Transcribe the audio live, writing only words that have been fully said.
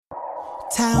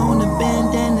Tie on a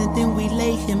bandana, then we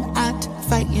lay him out.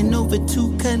 Fighting over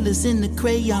two colors in the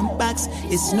crayon box.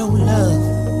 It's no love.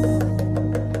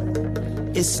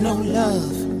 It's no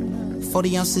love.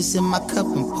 40 ounces in my cup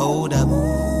and pulled up.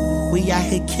 We out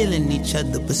here killing each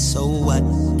other, but so what?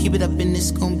 Keep it up and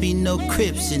it's gonna be no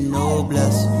Crips and no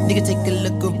Bloods. Nigga, take a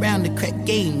look around, the crack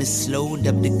game is slowed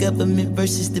up. The government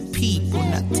versus the people,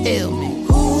 now tell me,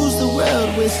 who's the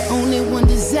world with only one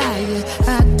desire?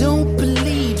 I don't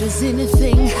believe there's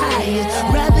anything higher.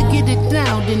 Rather get it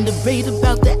down than debate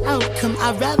about the outcome.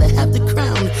 I'd rather have the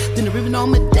crown than the ribbon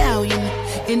on medallion.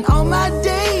 In all my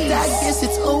days, I guess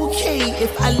it's okay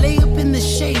if I lay up in the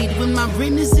shade when my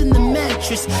rent is in the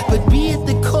mattress. But be at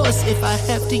the cost if I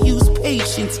have to use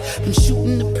patience. Been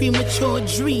shooting the premature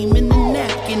dream in the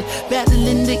napkin,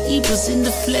 battling the evils in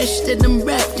the flesh that I'm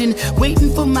wrapped in,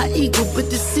 waiting for my ego, but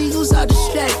the seagulls are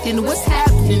distracting. What's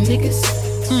happening, niggas?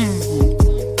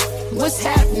 What's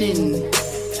happening?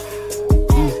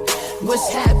 What's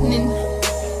happening?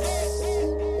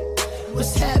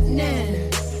 What's happening?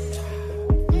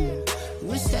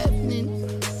 What's happening?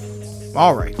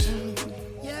 All right.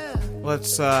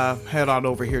 Let's head on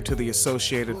over here to the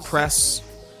Associated Press.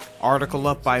 Article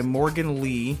up by Morgan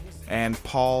Lee and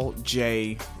Paul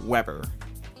J. Weber.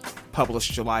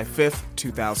 Published July 5th,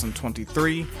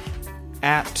 2023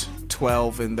 at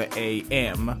 12 in the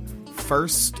a.m.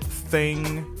 First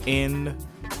thing in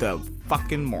the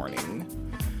fucking morning.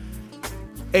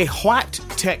 A white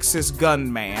Texas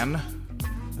gunman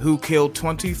who killed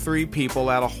 23 people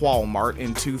at a Walmart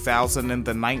in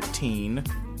 2019,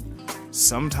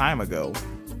 some time ago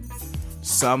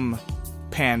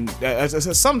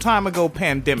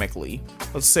pandemically,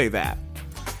 let's say that.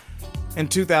 In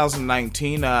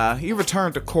 2019, he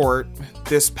returned to court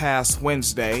this past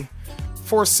Wednesday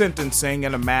for sentencing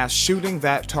in a mass shooting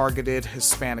that targeted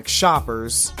Hispanic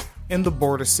shoppers in the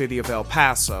border city of El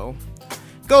Paso.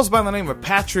 Goes by the name of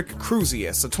Patrick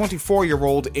Cruzius, a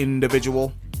 24-year-old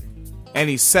individual, and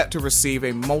he's set to receive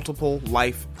a multiple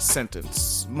life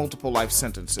sentences.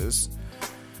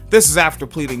 This is after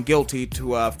pleading guilty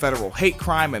to federal hate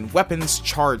crime and weapons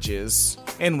charges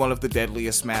in one of the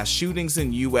deadliest mass shootings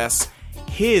in U.S.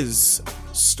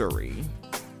 history.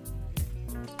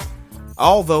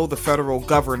 Although the federal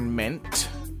government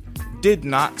did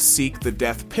not seek the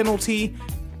death penalty,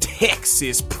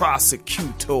 Texas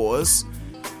prosecutors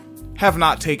have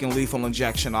not taken lethal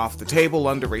injection off the table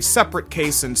under a separate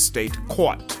case in state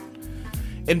court.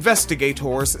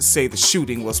 Investigators say the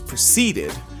shooting was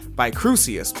preceded by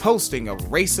Cruzius posting a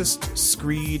racist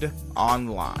screed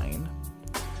online.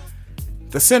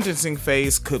 The sentencing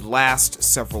phase could last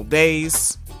several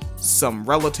days. Some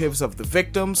relatives of the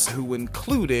victims, who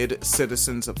included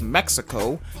citizens of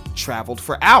Mexico, traveled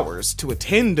for hours to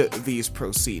attend these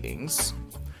proceedings.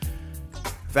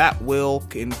 That will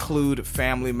include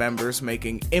family members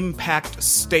making impact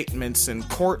statements in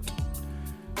court.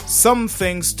 Some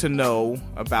things to know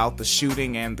about the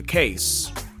shooting and the case.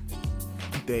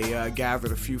 They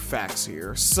gathered a few facts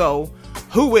here. So,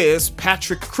 who is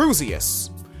Patrick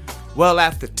Cruzius? Well,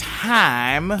 at the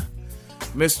time,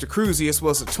 Mr. Cruzius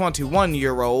was a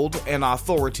 21-year-old, and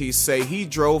authorities say he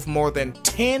drove more than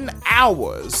 10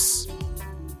 hours.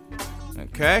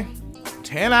 Okay?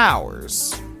 10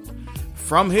 hours.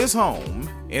 From his home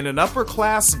in an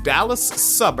upper-class Dallas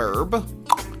suburb.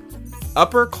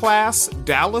 Upper-class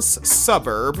Dallas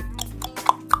suburb.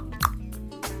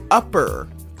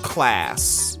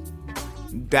 Upper-class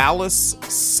Dallas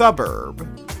suburb,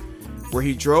 where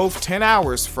he drove 10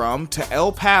 hours from, to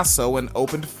El Paso and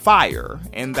opened fire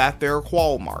in that there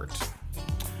Walmart.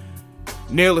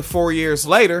 Nearly 4 years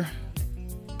later,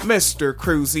 Mr.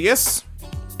 Cruzius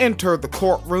entered the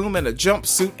courtroom in a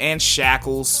jumpsuit and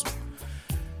shackles.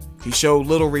 He showed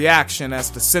little reaction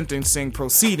as the sentencing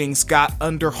proceedings got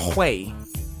underway.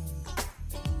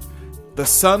 The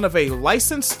son of a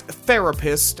licensed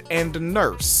therapist and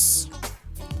nurse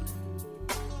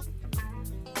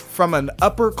from an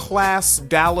upper-class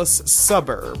Dallas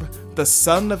suburb. The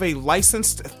son of a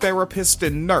licensed therapist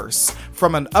and nurse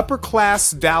from an upper-class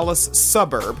Dallas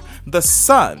suburb. The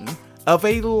son of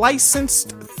a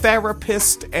licensed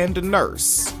therapist and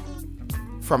nurse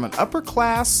from an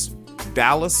upper-class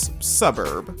Dallas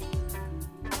suburb.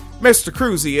 Mr.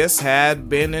 Cruzius had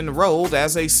been enrolled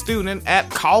as a student at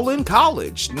Collin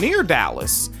College near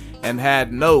Dallas and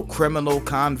had no criminal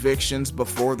convictions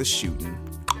before the shooting.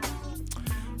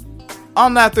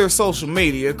 On that their social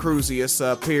media, Cruzius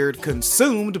appeared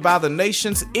consumed by the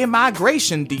nation's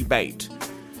immigration debate.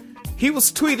 He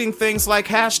was tweeting things like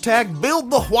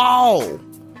 #BuildTheWall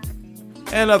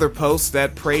and other posts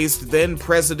that praised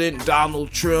then-President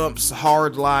Donald Trump's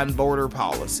hardline border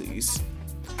policies.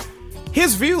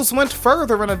 His views went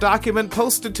further in a document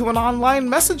posted to an online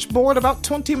message board about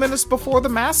 20 minutes before the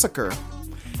massacre,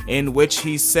 in which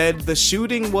he said the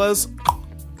shooting was,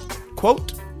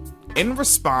 quote, in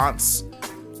response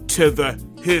to the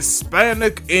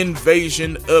Hispanic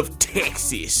invasion of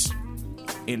Texas,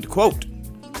 end quote.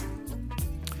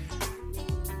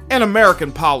 In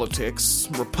American politics,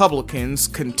 Republicans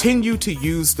continue to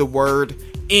use the word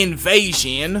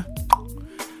invasion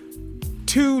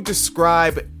to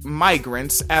describe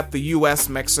migrants at the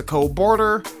U.S.-Mexico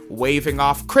border, waving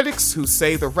off critics who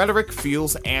say the rhetoric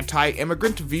fuels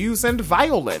anti-immigrant views and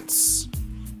violence.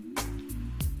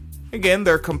 Again,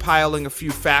 they're compiling a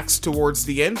few facts towards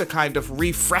the end to kind of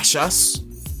refresh us.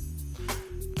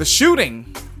 The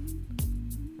shooting,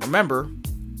 remember,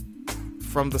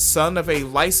 from the son of a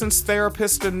licensed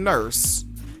therapist and nurse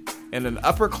in an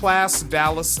upper-class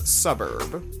Dallas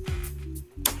suburb.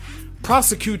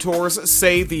 Prosecutors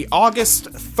say the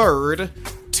August 3rd,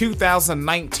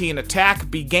 2019 attack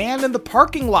began in the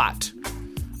parking lot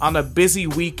on a busy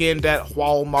weekend at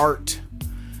Walmart.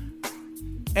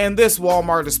 And this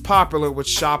Walmart is popular with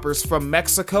shoppers from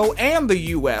Mexico and the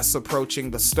US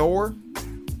approaching the store.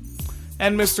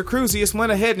 And Mr. Crusius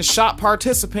went ahead and shot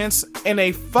participants in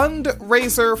a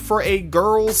fundraiser for a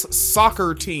girls'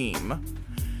 soccer team.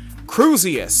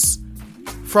 Crusius,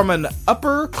 from an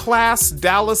upper-class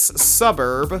Dallas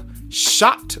suburb,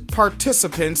 shot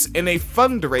participants in a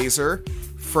fundraiser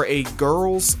for a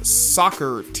girls'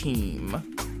 soccer team.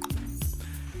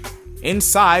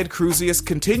 Inside, Crusius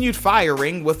continued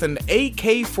firing with an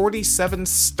AK-47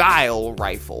 style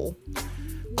rifle,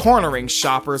 cornering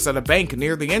shoppers at a bank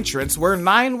near the entrance where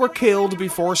 9 were killed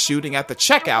before shooting at the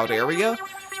checkout area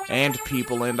and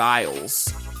people in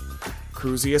aisles.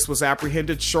 Crusius was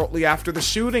apprehended shortly after the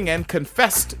shooting and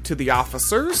confessed to the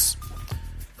officers,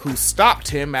 who stopped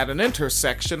him at an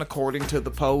intersection according to the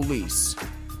police.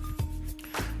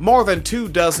 More than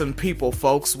 24 people,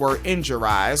 folks, were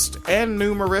injurized, and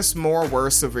numerous more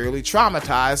were severely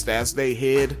traumatized as they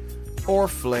hid or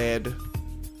fled.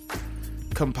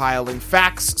 Compiling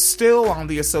facts still on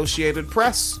the Associated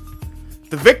Press.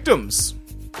 The victims,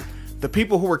 the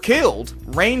people who were killed,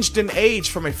 ranged in age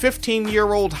from a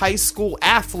 15-year-old high school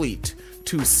athlete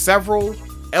to several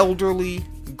elderly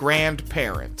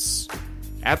grandparents,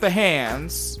 at the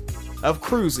hands of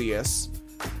Crusius,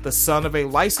 the son of a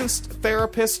licensed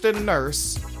therapist and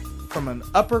nurse from an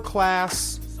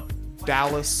upper-class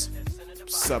Dallas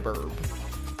suburb.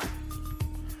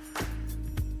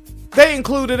 They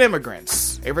included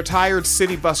immigrants, a retired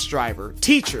city bus driver,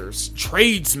 teachers,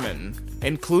 tradesmen,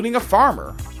 including a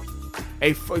farmer,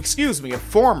 a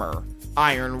former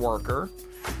iron worker,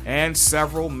 and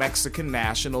several Mexican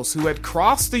nationals who had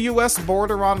crossed the U.S.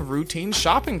 border on routine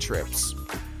shopping trips.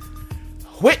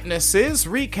 Witnesses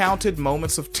recounted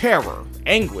moments of terror,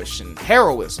 anguish, and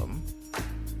heroism.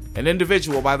 An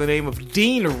individual by the name of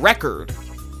Dean Record,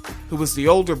 who was the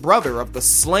older brother of the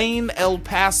slain El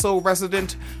Paso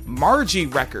resident Margie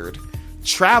Record,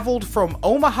 traveled from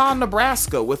Omaha,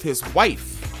 Nebraska with his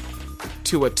wife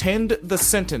to attend the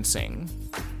sentencing.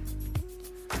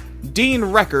 Dean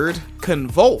Record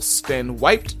convulsed and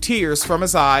wiped tears from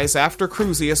his eyes after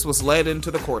Crusius was led into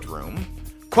the courtroom.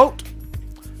 Quote,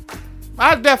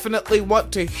 "I definitely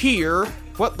want to hear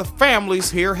what the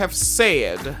families here have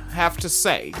to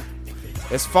say.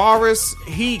 As far as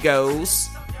he goes,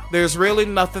 there's really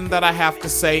nothing that I have to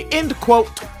say," end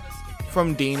quote,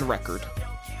 from Dean Record.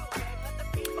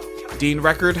 Dean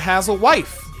Record has a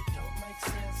wife,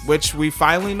 which we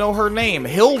finally know her name,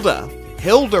 Hilda.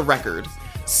 Hilda Record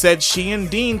said she and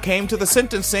Dean came to the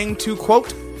sentencing to,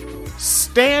 quote,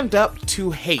 "stand up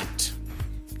to hate,"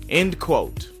 end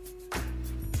quote.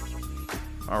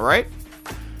 All right.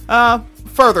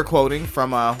 Further quoting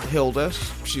from Hilda,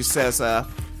 she says, "I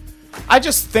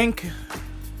just think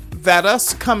that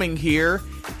us coming here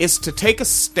is to take a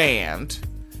stand.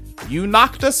 You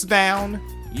knocked us down.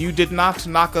 You did not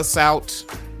knock us out."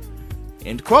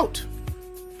 End quote.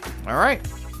 All right.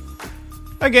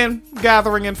 Again,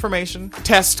 gathering information.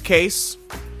 Test case.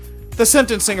 The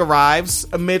sentencing arrives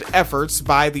amid efforts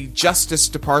by the Justice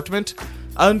Department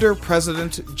under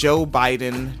President Joe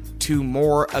Biden to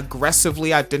more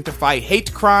aggressively identify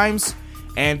hate crimes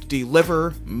and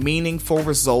deliver meaningful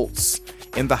results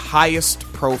in the highest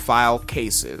profile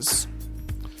cases.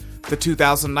 The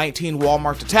 2019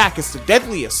 Walmart attack is the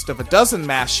deadliest of a dozen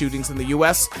mass shootings in the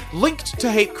U.S. linked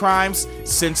to hate crimes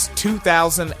since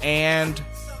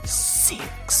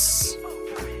 2006.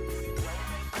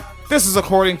 This is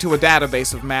according to a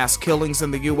database of mass killings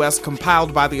in the U.S.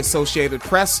 compiled by the Associated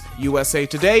Press, USA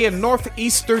Today, and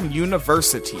Northeastern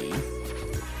University.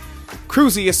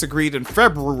 Crusius agreed in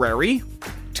February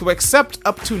to accept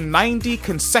up to 90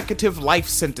 consecutive life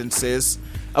sentences,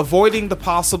 avoiding the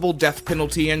possible death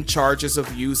penalty on charges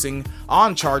of using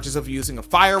a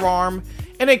firearm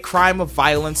in a crime of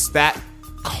violence that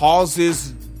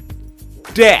causes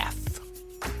death.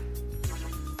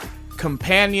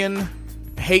 Companion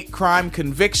hate crime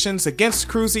convictions against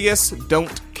Crusius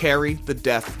don't carry the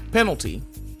death penalty.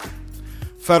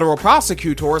 Federal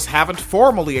prosecutors haven't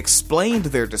formally explained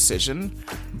their decision,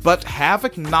 but have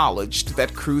acknowledged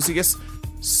that Crusius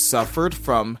suffered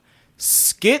from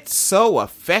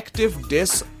schizoaffective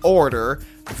disorder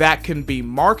that can be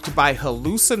marked by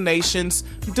hallucinations,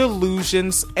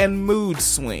 delusions, and mood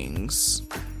swings.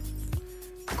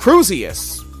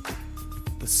 Crusius,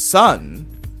 the son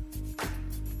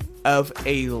of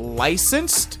a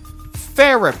licensed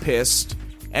therapist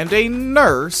and a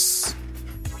nurse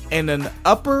in an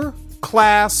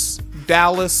upper-class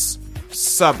Dallas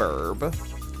suburb.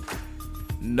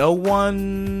 No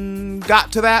one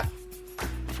got to that?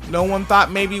 No one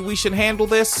thought maybe we should handle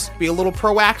this? Be a little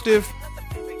proactive?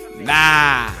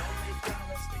 Nah,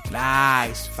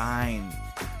 it's fine.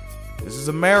 This is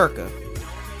America.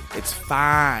 It's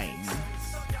fine.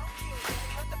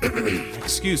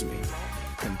 Excuse me.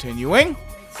 Continuing.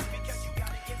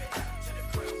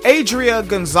 Adria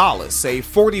Gonzalez, a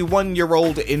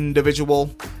 41-year-old individual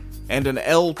and an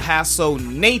El Paso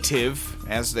native,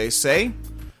 as they say,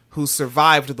 who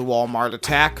survived the Walmart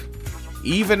attack,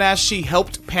 even as she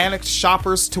helped panicked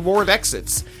shoppers toward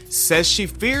exits, says she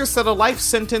fears that a life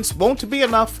sentence won't be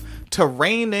enough to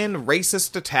rein in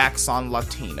racist attacks on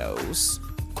Latinos.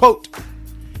 Quote,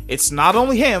 "It's not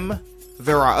only him,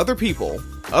 there are other people,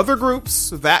 other groups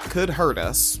that could hurt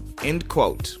us." End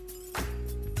quote.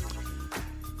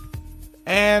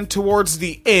 And towards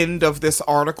the end of this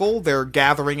article, they're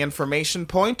gathering information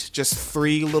point, just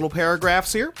 3 little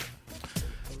paragraphs here.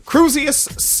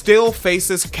 Crusius still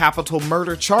faces capital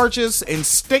murder charges in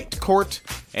state court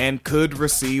and could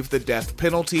receive the death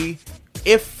penalty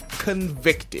if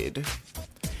convicted.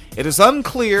 It is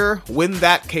unclear when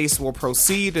that case will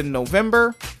proceed in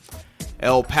November.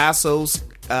 El Paso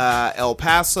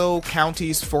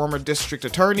County's former district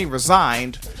attorney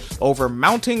resigned over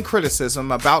mounting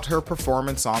criticism about her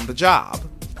performance on the job,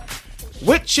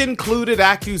 which included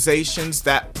accusations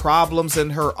that problems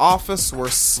in her office were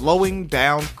slowing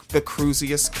down the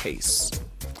Crusius case.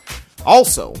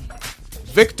 Also,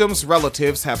 victims'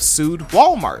 relatives have sued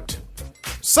Walmart.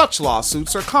 Such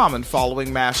lawsuits are common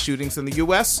following mass shootings in the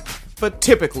U.S., but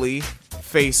typically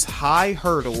face high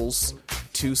hurdles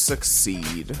to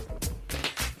succeed.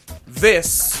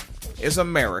 This is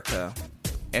America,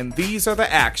 and these are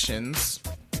the actions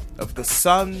of the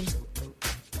son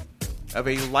of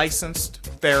a licensed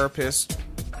therapist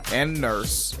and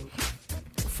nurse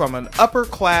from an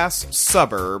upper-class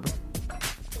suburb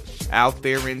out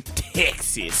there in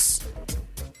Texas,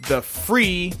 the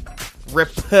Free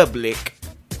Republic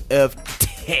of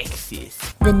Texas.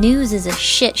 The news is a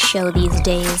shit show these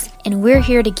days, and we're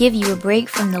here to give you a break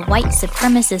from the white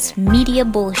supremacist media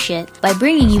bullshit by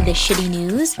bringing you the shitty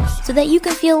news so that you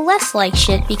can feel less like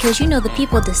shit because you know the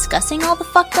people discussing all the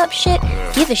fucked up shit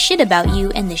give a shit about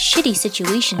you and the shitty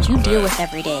situations you deal with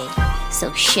every day.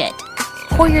 So shit.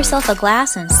 Pour yourself a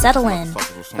glass and settle in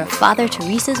for Father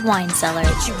Teresa's wine cellar.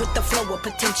 Hit you with the flow of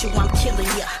potential, I'm killing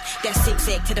ya. That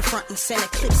zigzag to the front and center,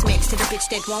 clips max to the bitch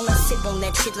that wanna sit on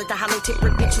that shit. Let the hollow tip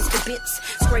rip bitches to bits.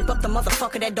 Scrape up the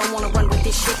motherfucker that don't wanna run with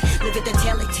this shit. Look at the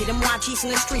talent, to them YGs in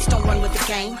the streets don't run with the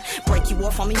game. Break you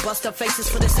off on me, bust up faces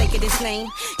for the sake of this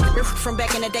name. From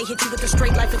back in the day, hit you with the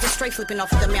straight life as a straight flipping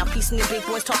off of the mouthpiece and the big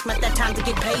boys talking about that time to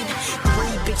get paid.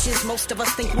 Greed bitches, most of us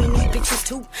think we need bitches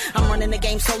too. I'm running the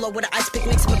game solo with an ice pick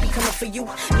mix, but be coming for you.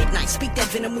 Midnight, speak that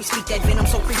venom, we speak that venom.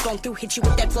 So creep on through, hit you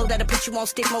with that flow that'll put you on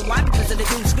stigma. Why? Because of the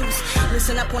deuce.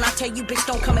 Listen up when I tell you, bitch,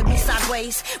 don't come at me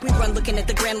sideways. We run looking at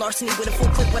the grand larceny with a full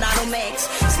clip with auto mags.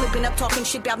 Slipping up, talking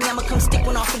shit about me, I'ma come stick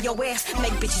one off of your ass.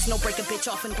 Make bitches no break a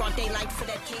bitch off in broad daylight for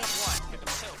that kid. 1,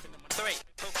 2, 3.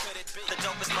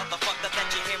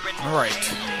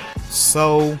 Alright,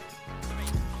 so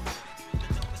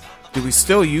do we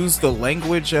still use the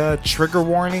language trigger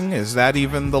warning? Is that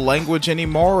even the language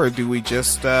anymore, or do we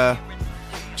just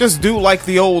do like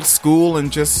the old school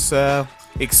and just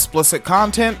explicit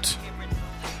content?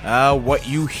 What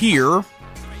you hear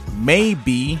may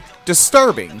be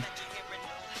disturbing.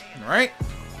 Right?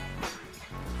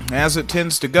 As it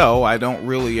tends to go, I don't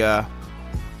really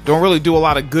do a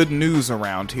lot of good news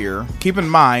around here. Keep in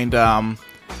mind,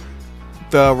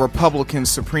 the Republican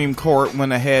Supreme Court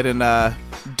went ahead and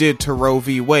did to Roe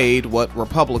v. Wade what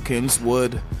Republicans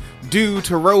would due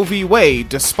to Roe v. Wade,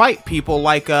 despite people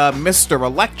like Mr.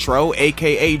 Electro,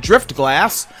 aka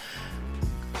Driftglass,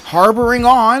 harboring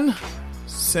on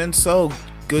since, oh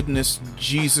goodness,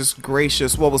 Jesus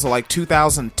gracious, what was it, like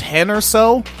 2010 or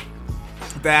so?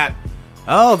 That,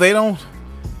 oh, they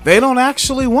don't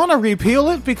actually want to repeal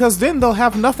it because then they'll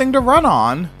have nothing to run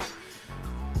on.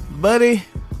 Buddy,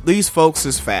 these folks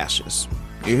is fascists.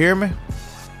 You hear me?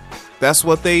 That's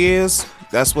what they is.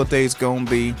 That's what they's gonna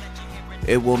be.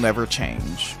 It will never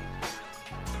change.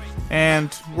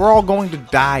 And we're all going to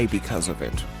die because of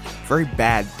it. Very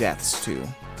bad deaths, too.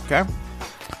 Okay?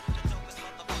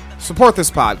 Support this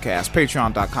podcast.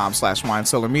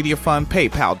 Patreon.com/WineCellarMediaFund.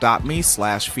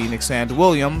 PayPal.me/Phoenix and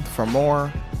William for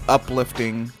more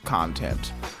uplifting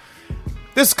content.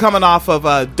 This is coming off of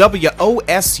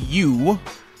WOSU.org,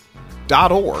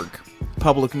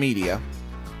 public media.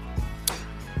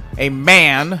 A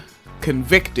man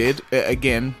convicted,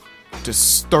 again,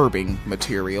 disturbing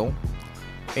material.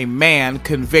 A man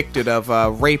convicted of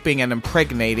raping and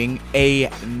impregnating a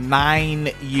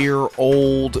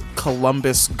 9-year-old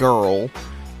Columbus girl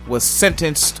was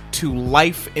sentenced to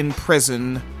life in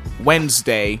prison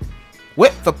Wednesday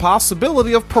with the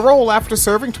possibility of parole after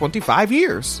serving 25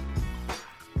 years.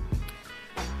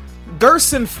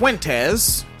 Gerson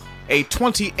Fuentes, a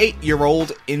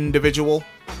 28-year-old individual,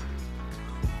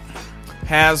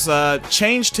 has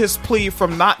changed his plea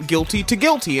from not guilty to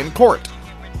guilty in court.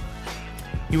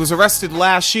 He was arrested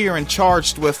last year and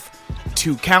charged with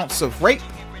 2 counts of rape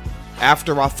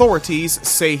after authorities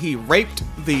say he raped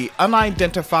the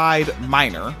unidentified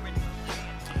minor.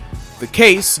 The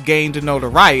case gained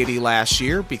notoriety last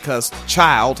year because the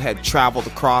child had traveled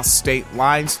across state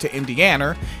lines to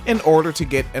Indiana in order to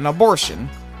get an abortion.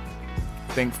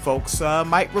 I think folks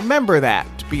might remember that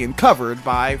being covered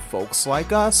by folks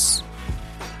like us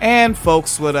and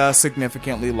folks with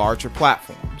significantly larger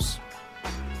platforms.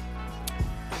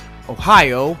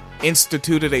 Ohio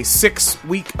instituted a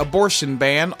 6-week abortion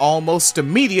ban almost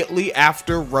immediately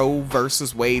after Roe v.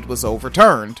 Wade was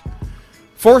overturned,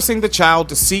 forcing the child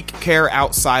to seek care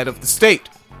outside of the state.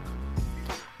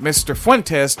 Mr.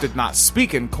 Fuentes did not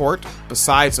speak in court,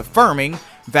 besides affirming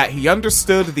that he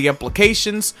understood the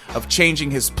implications of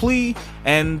changing his plea,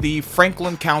 and the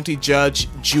Franklin County Judge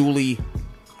Julie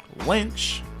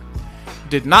Lynch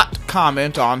did not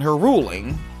comment on her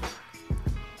ruling.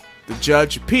 The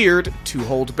judge appeared to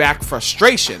hold back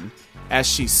frustration as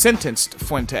she sentenced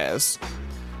Fuentes.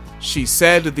 She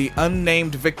said the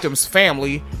unnamed victim's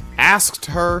family asked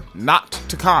her not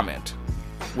to comment,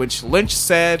 which Lynch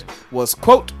said was,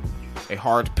 quote, a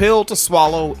hard pill to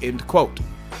swallow, end quote.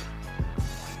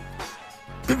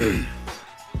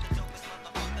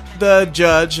 The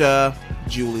judge,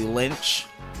 Julie Lynch,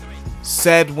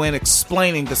 said when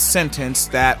explaining the sentence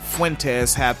that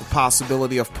Fuentes had the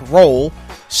possibility of parole,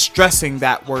 stressing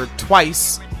that word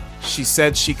twice. She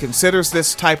said she considers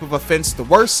this type of offense the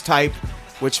worst type,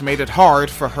 which made it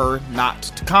hard for her not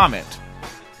to comment.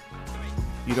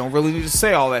 You don't really need to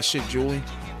say all that shit, Julie.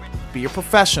 Be a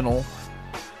professional.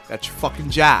 That's your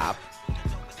fucking job.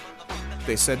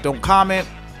 They said don't comment.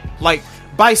 Like,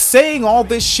 by saying all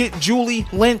this shit, Julie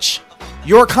Lynch,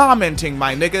 you're commenting,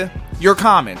 my nigga. You're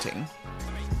commenting.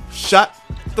 Shut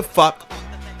the fuck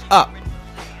up.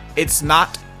 It's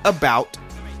not about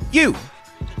you,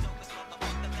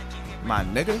 my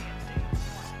nigga.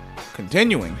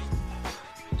 Continuing.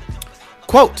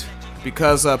 Quote,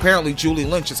 because apparently Julie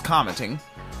Lynch is commenting.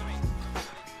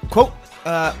 Quote,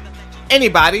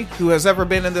 anybody who has ever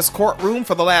been in this courtroom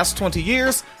for the last 20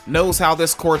 years knows how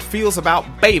this court feels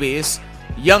about babies,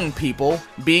 young people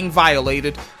being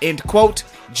violated, end quote.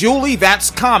 Julie,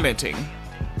 that's commenting.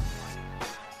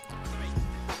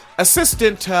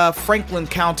 Assistant Franklin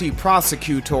County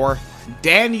Prosecutor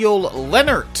Daniel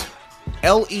Leonard,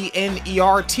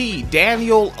 L-E-N-E-R-T,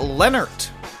 Daniel Leonard,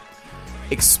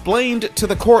 explained to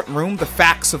the courtroom the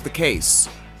facts of the case.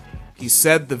 He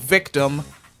said the victim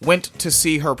went to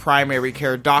see her primary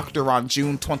care doctor on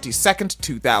June 22nd,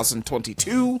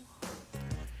 2022,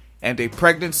 and a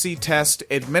pregnancy test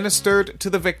administered to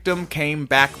the victim came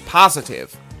back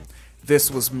positive.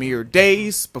 This was mere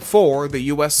days before the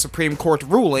U.S. Supreme Court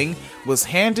ruling was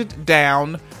handed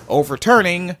down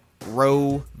overturning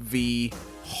Roe v.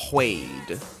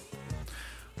 Wade.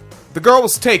 The girl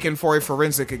was taken for a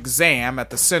forensic exam at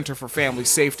the Center for Family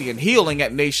Safety and Healing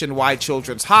at Nationwide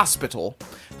Children's Hospital,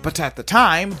 but at the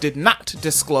time did not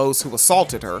disclose who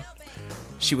assaulted her.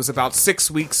 She was about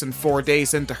 6 weeks and 4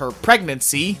 days into her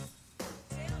pregnancy,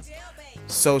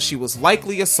 so she was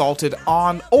likely assaulted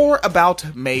on or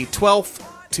about May 12th,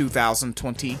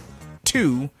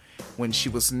 2022, when she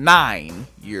was 9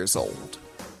 years old.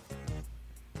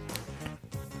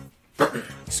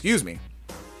 excuse me,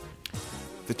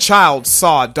 the child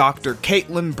saw Dr.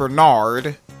 Caitlin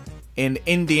Bernard in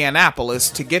Indianapolis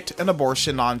to get an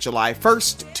abortion on July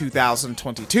 1st,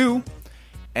 2022,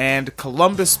 and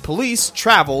Columbus police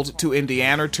traveled to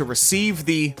Indiana to receive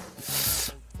the,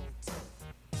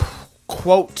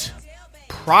 quote,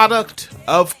 product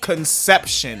of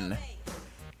conception,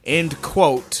 end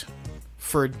quote,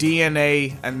 for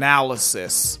DNA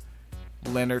analysis,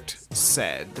 Leonard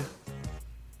said.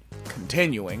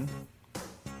 Continuing.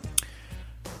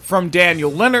 From Daniel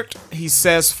Leonard, he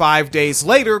says 5 days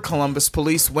later, Columbus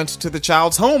police went to the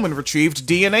child's home and retrieved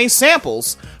DNA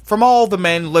samples from all the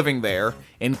men living there,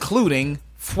 including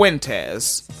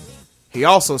Fuentes. He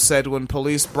also said when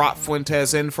police brought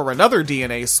Fuentes in for another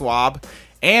DNA swab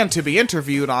and to be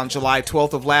interviewed on July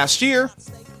 12th of last year,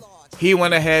 he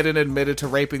went ahead and admitted to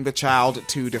raping the child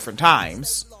 2 different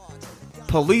times.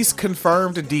 Police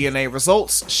confirmed DNA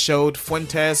results showed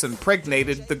Fuentes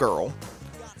impregnated the girl.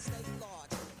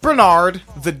 Bernard,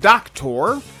 the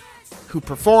doctor who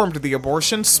performed the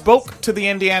abortion, spoke to the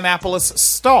Indianapolis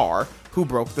Star, who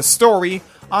broke the story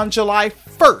on July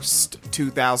 1st,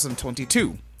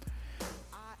 2022.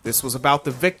 This was about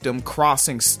the victim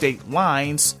crossing state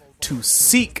lines to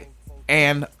seek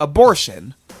an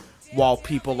abortion, while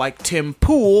people like Tim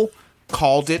Pool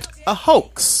called it a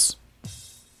hoax.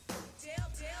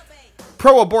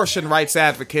 Pro-abortion rights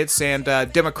advocates and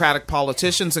Democratic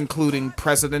politicians, including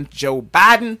President Joe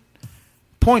Biden,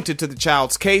 pointed to the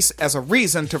child's case as a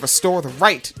reason to restore the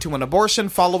right to an abortion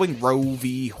following Roe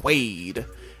v. Wade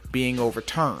being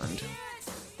overturned.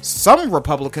 Some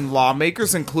Republican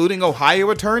lawmakers, including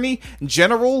Ohio Attorney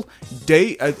General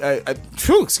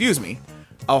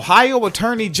Ohio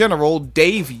Attorney General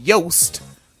Dave Yost,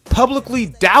 publicly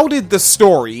doubted the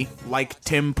story, like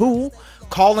Tim Pool,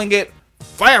 calling it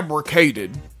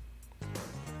fabricated.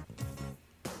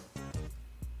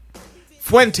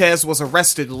 Fuentes was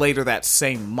arrested later that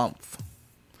same month.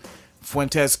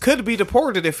 Fuentes could be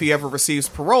deported if he ever receives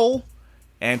parole,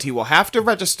 and he will have to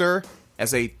register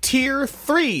as a Tier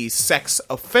 3 sex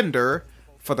offender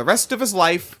for the rest of his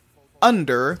life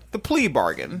under the plea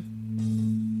bargain.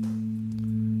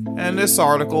 And this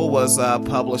article was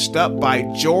published up by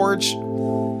George...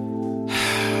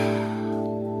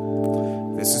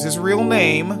 This is his real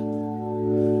name,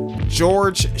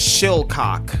 George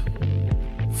Shilcock,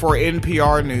 for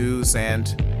NPR News and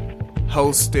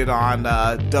hosted on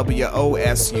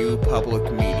WOSU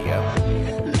Public Media.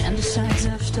 Man decides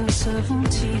after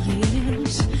 70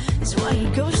 years is what he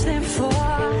goes there for,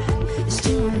 is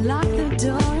to unlock the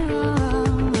door.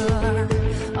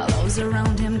 All those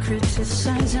around him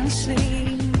criticize and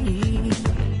sleep.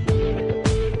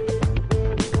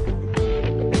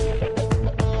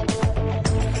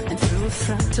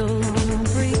 Fractal on a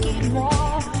breaking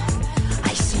wall,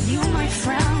 I see you, my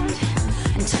friend,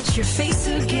 and touch your face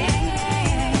again.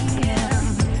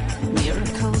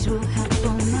 Miracles will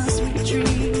happen as we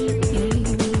dream.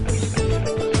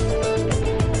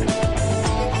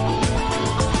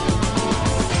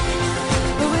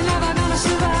 But we're never gonna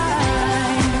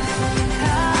survive.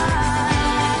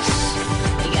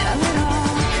 We get a little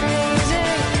crazy.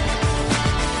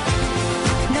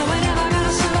 No, we're never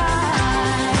gonna survive.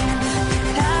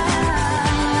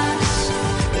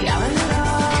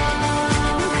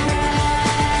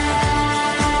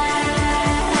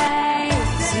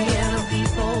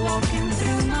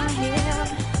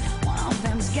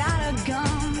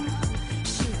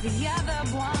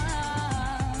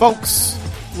 Folks,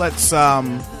 let's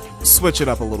switch it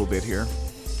up a little bit here.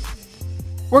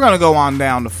 We're going to go on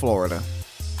down to Florida.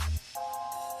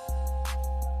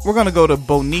 We're going to go to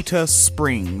Bonita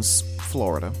Springs,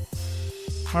 Florida.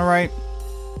 All right.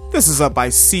 This is up by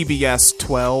CBS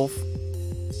 12.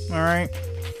 All right.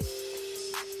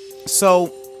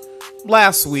 So,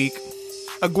 last week,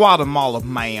 a Guatemala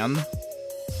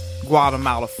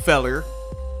feller,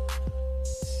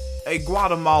 a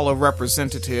Guatemala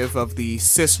representative of the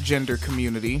cisgender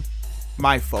community,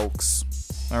 my folks,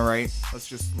 all right? Let's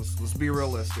be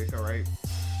realistic, all right?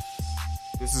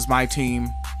 This is my team.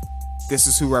 This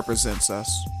is who represents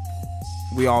us.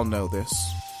 We all know this,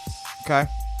 okay?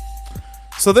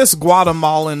 So this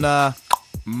Guatemalan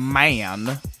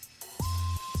man,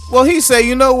 well, he said,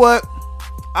 you know what?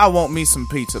 I want me some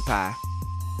pizza pie.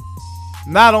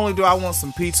 Not only do I want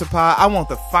some pizza pie, I want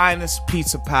the finest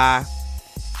pizza pie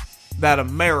that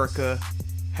America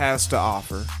has to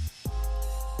offer.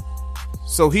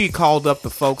 So he called up the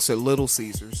folks at Little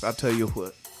Caesars. I tell you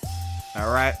what.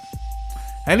 All right.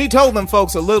 And he told them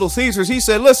folks at Little Caesars, he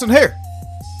said, listen here.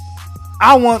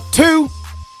 I want 2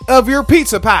 of your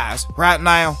pizza pies right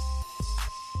now.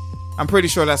 I'm pretty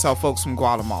sure that's how folks from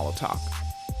Guatemala talk.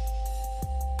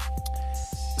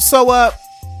 So,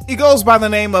 he goes by the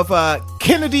name of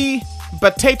Kennedy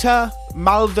Batata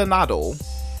Maldonado.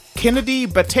 Kennedy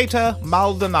Batata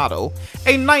Maldonado,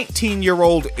 a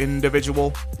 19-year-old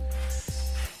individual.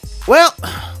 Well,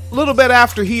 a little bit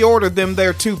after he ordered them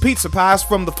their 2 pizza pies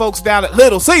from the folks down at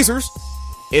Little Caesars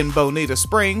in Bonita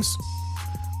Springs,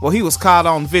 well, he was caught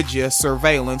on video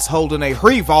surveillance holding a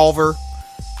revolver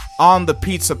on the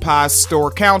pizza pie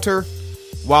store counter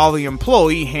while the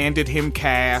employee handed him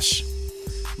cash.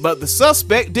 But the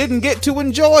suspect didn't get to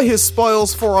enjoy his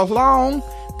spoils for long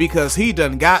because he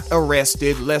done got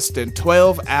arrested less than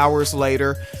 12 hours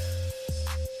later,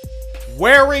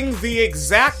 wearing the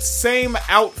exact same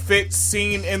outfit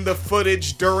seen in the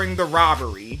footage during the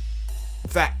robbery,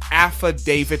 the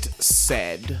affidavit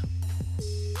said.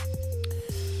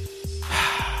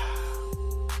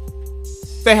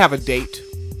 They have a date.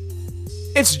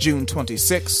 It's June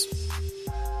 26th.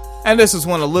 And this is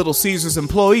when a Little Caesars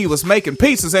employee was making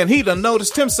pizzas and he done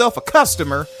noticed himself a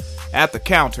customer at the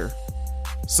counter.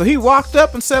 So he walked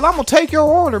up and said, "I'm gonna take your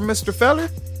order, Mr.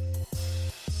 Feller."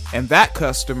 And that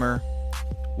customer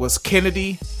was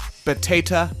Kennedy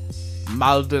Batata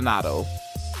Maldonado,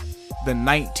 the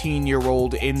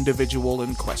 19-year-old individual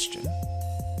in question.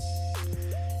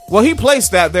 Well, he placed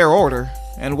that there order,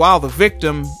 and while the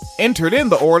victim entered in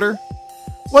the order,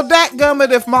 well,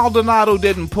 dadgummit if Maldonado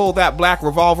didn't pull that black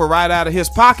revolver right out of his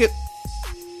pocket.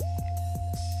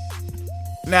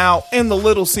 Now, in the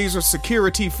Little Caesars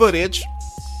security footage,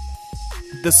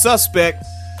 the suspect,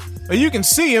 you can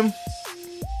see him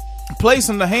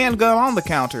placing the handgun on the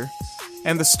counter,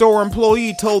 and the store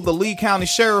employee told the Lee County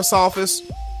Sheriff's Office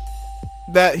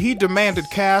that he demanded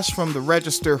cash from the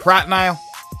register right now.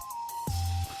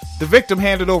 The victim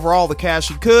handed over all the cash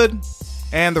he could,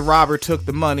 and the robber took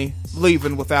the money,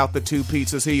 leaving without the 2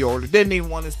 pizzas he ordered. Didn't even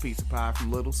want his pizza pie from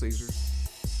Little Caesars.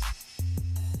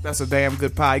 That's a damn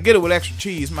good pie. Get it with extra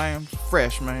cheese, man.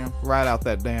 Fresh, man. Right out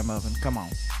that damn oven. Come on.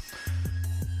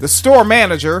 The store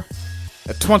manager,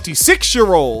 a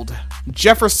 26-year-old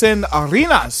Jefferson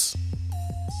Arenas,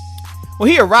 well,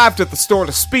 he arrived at the store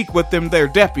to speak with their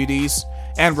deputies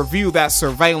and review that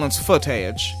surveillance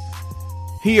footage.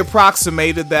 He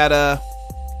approximated that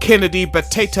Kennedy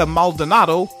Batata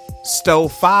Maldonado stole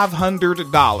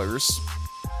 $500.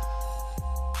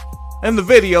 In the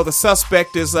video, the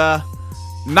suspect is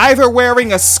neither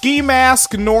wearing a ski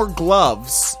mask nor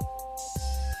gloves.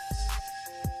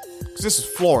 This is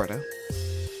Florida.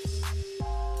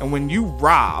 And when you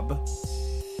rob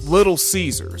Little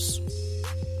Caesars,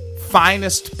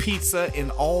 finest pizza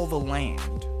in all the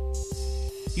land,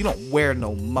 you don't wear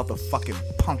no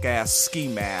motherfucking punk ass ski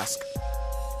mask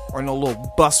or no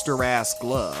little buster ass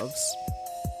gloves.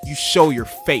 You show your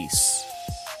face.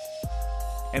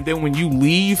 And then when you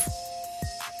leave,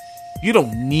 you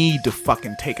don't need to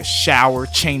fucking take a shower,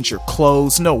 change your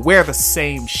clothes. No, wear the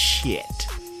same shit.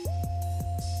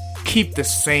 Keep the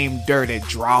same dirty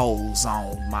drawers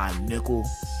on, my nickel.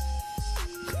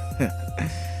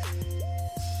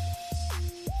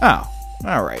 Oh,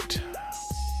 alright.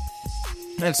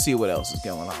 Let's see what else is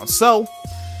going on. So,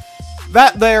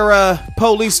 that their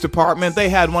police department, they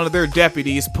had one of their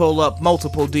deputies pull up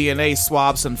multiple DNA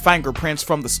swabs and fingerprints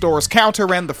from the store's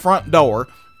counter and the front door.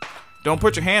 Don't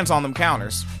put your hands on them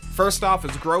counters. First off,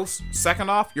 it's gross. Second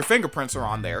off, your fingerprints are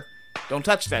on there. Don't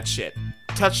touch that shit.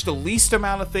 Touch the least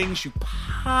amount of things you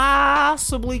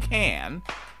possibly can.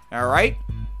 Alright?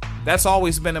 That's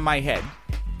always been in my head.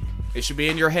 It should be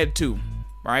in your head too.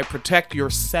 Alright? Protect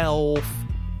yourself.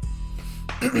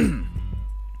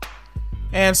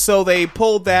 And so they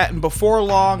pulled that, and before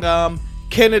long,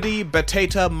 Kennedy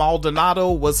Batata Maldonado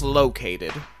was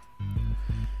located.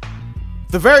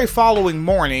 The very following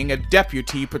morning, a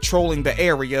deputy patrolling the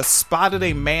area spotted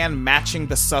a man matching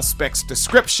the suspect's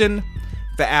description,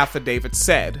 the affidavit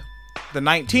said. The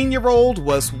 19-year-old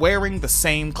was wearing the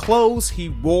same clothes he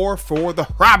wore for the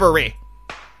robbery.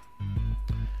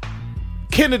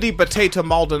 Kennedy Batata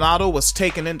Maldonado was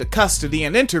taken into custody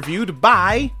and interviewed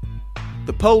by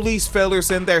the police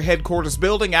fellers in their headquarters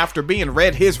building after being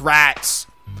read his rights.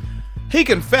 He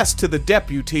confessed to the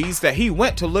deputies that he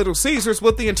went to Little Caesars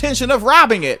with the intention of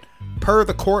robbing it. Per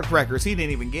the court records, he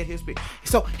didn't even get his...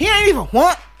 So, he ain't even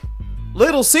want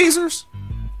Little Caesars?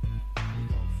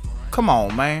 Come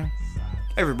on, man.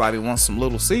 Everybody wants some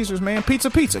Little Caesars, man. Pizza,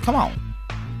 come on.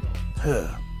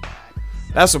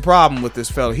 That's the problem with this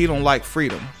fella. He don't like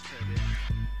freedom.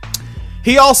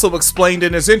 He also explained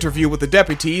in his interview with the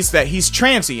deputies that he's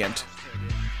transient.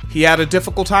 He had a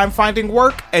difficult time finding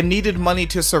work and needed money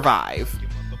to survive.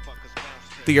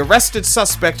 The arrested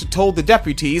suspect told the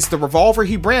deputies the revolver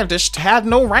he brandished had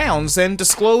no rounds and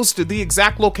disclosed the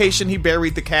exact location he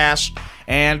buried the cash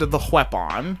and the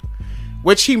weapon,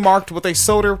 which he marked with a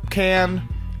soda can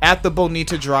at the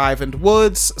Bonita Drive and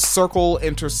Woods Circle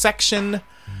intersection,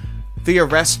 the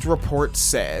arrest report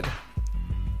said.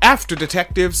 After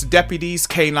detectives, deputies,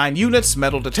 K-9 units,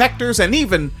 metal detectors, and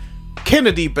even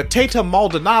Kennedy Batata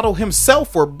Maldonado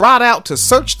himself were brought out to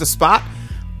search the spot,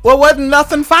 well, wasn't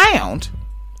nothing found.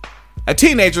 A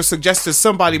teenager suggested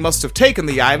somebody must have taken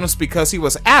the items because he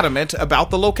was adamant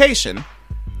about the location,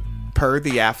 per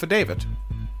the affidavit.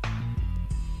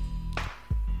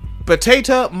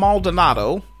 Batata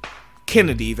Maldonado,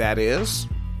 Kennedy that is,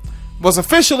 was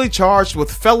officially charged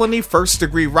with felony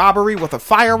first-degree robbery with a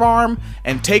firearm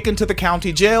and taken to the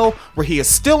county jail, where he is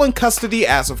still in custody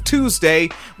as of Tuesday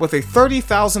with a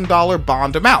 $30,000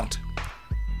 bond amount.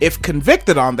 If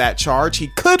convicted on that charge, he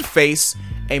could face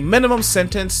a minimum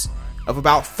sentence of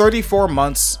about 34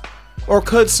 months or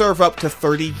could serve up to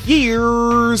 30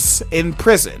 years in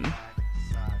prison.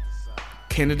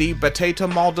 Kennedy Batata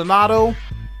Maldonado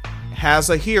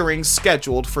has a hearing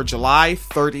scheduled for July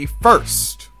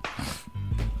 31st.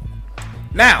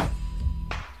 Now,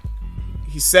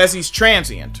 he says he's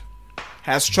transient,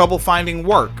 has trouble finding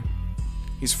work.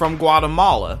 He's from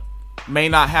Guatemala, may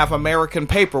not have American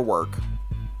paperwork.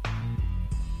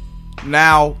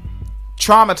 Now,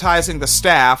 traumatizing the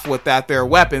staff with their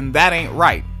weapon, that ain't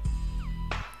right.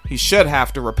 He should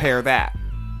have to repair that.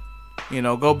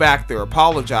 Go back there,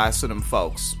 apologize to them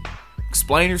folks.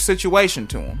 Explain your situation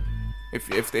to them,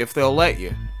 if they'll let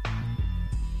you.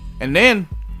 And then,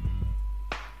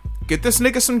 get this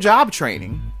nigga some job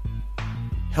training.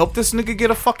 Help this nigga get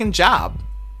a fucking job.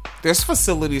 There's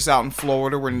facilities out in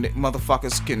Florida where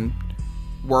motherfuckers can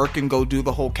work and go do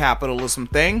the whole capitalism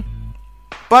thing.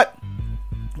 But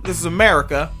this is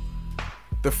America,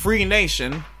 the free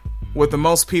nation, with the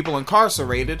most people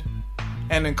incarcerated,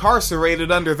 and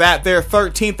incarcerated under their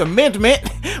 13th Amendment,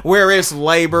 where it's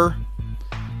labor.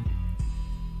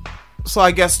 So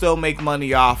I guess they'll make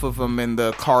money off of them in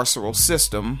the carceral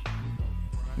system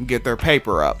and get their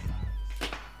paper up.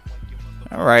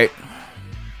 Alright.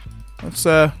 Let's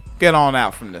get on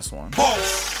out from this one.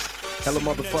 Hella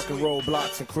motherfucking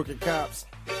roadblocks and crooked cops.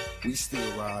 We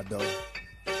still ride though.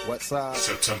 What side?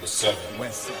 September 7th.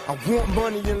 West side. I want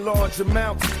money in large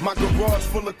amounts. My garage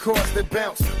full of cars that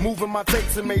bounce. Moving my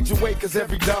dates in major way, cause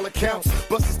every dollar counts.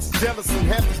 Busters is jealous and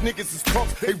half these niggas is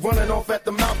punks. They running off at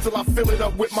the mouth till I fill it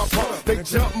up with my pump. They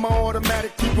jump my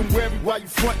automatic, keep them wary while you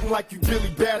frontin' like you really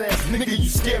badass. Nigga, you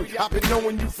scary. I've been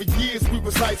knowing you for years. We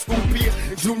was high school peers.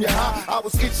 In junior high, I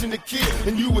was itching to kill.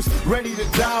 And you was ready to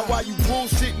die while you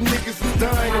bullshitting niggas was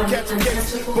dying and catching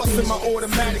cases. Busting my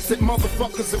automatics at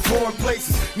motherfuckers in foreign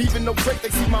places. And even no break, they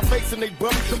see my face and they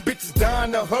bummy. Them bitches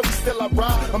dying to hurry, still I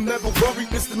ride. I'm never worried,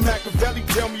 Mr. Machiavelli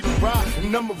tell me to ride.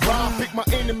 And I'ma ride, pick my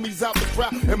enemies out the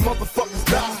crowd. And motherfuckers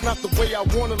die, it's not the way I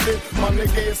wanna live. My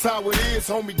nigga, it's how it is,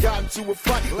 homie got into a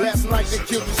fight. Last night they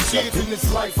killed his kids, in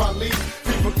this life I lead.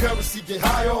 People currency, get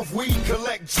high off weed.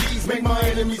 Collect G's, make my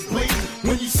enemies bleed.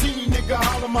 When you see me, nigga,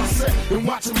 holler my set. And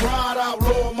watch them ride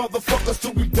outlaw motherfuckers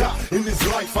till we die. In this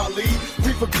life I lead.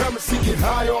 People currency, get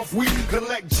high off weed.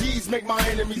 Collect G's, make my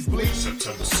enemies bleed.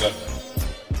 September 7th.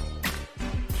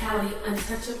 Cali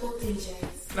Untouchable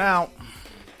DJs. Now,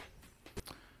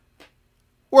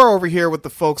 we're over here with the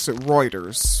folks at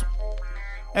Reuters.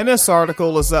 And this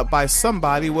article is up by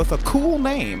somebody with a cool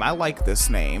name. I like this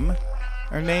name.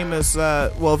 Her name is,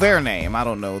 their name. I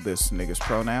don't know this nigga's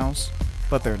pronouns.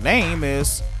 But their name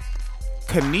is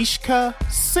Kanishka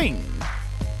Singh.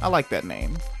 I like that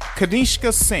name.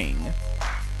 Kanishka Singh.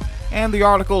 And the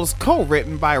article is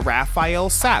co-written by Raphael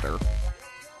Satter.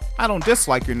 I don't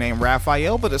dislike your name,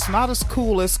 Raphael, but it's not as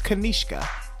cool as Kanishka.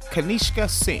 Kanishka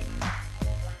Singh.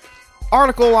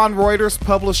 Article on Reuters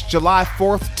published July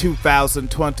 4th,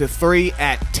 2023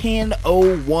 at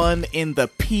 10:01 in the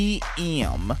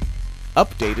PM.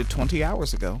 Updated 20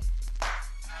 hours ago.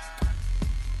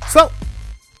 So,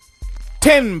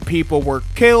 10 people were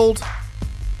killed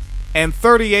and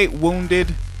 38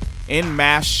 wounded in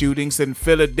mass shootings in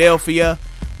Philadelphia,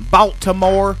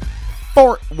 Baltimore,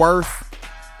 Fort Worth,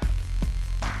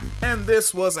 and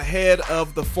this was ahead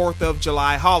of the 4th of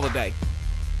July holiday.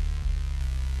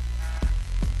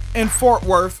 In Fort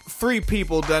Worth, 3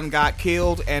 people done got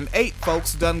killed and 8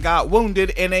 folks done got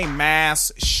wounded in a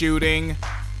mass shooting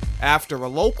after a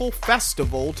local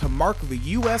festival to mark the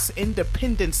U.S.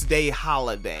 Independence Day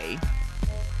holiday.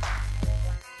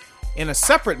 In a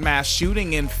separate mass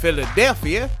shooting in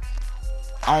Philadelphia,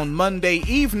 on Monday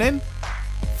evening,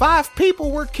 5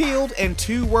 people were killed and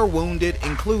 2 were wounded,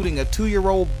 including a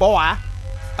 2-year-old boy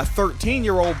a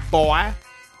 13-year-old boy,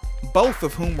 both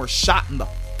of whom were shot in the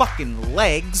fucking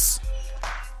legs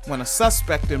when a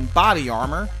suspect in body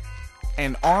armor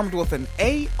and armed with an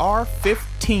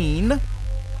AR-15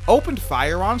 opened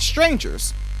fire on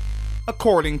strangers,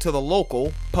 according to the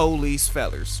local police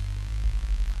fellers.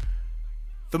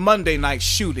 The Monday night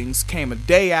shootings came a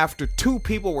day after 2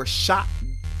 people were shot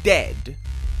dead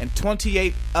and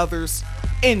 28 others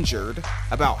injured,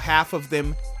 about half of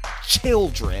them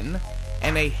children,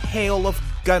 and a hail of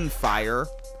gunfire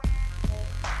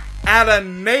at a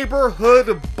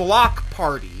neighborhood block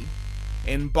party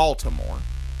in Baltimore.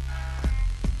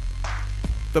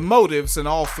 The motives in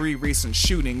all 3 recent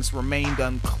shootings remained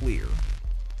unclear.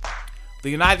 The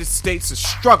United States is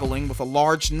struggling with a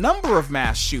large number of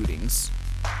mass shootings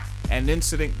and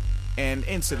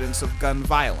incidents of gun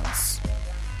violence.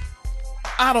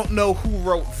 I don't know who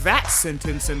wrote that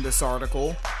sentence in this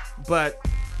article, but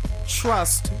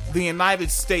trust, the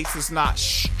United States is not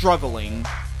struggling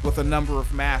with a number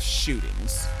of mass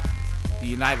shootings. The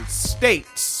United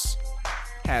States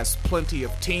has plenty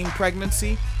of teen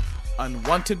pregnancy,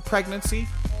 unwanted pregnancy,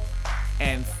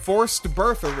 and forced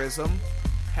birtherism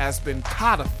has been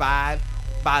codified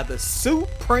by the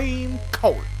Supreme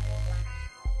Court.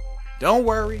 Don't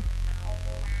worry,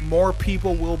 more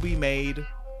people will be made,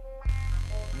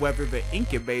 whether the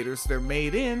incubators they're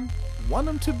made in want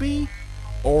them to be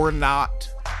or not.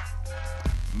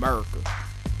 America.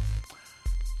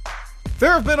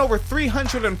 There have been over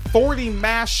 340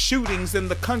 mass shootings in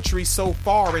the country so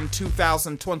far in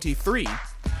 2023.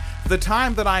 The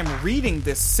time that I'm reading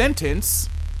this sentence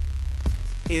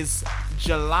is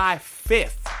July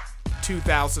 5th,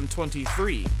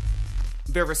 2023.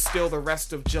 There is still the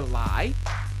rest of July,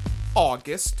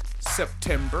 August,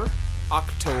 September,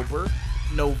 October,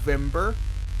 November,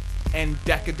 and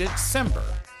decadent December.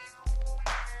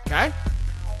 Okay?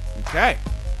 Okay.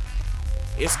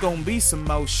 It's gonna be some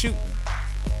more shooting.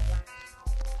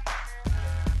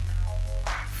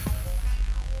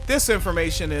 This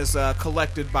information is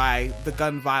collected by the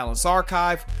Gun Violence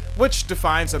Archive, which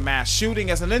defines a mass shooting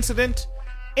as an incident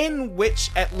in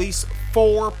which at least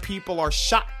 4 people are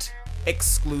shot,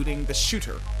 excluding the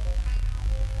shooter.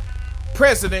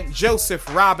 President Joseph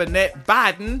Robinette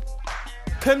Biden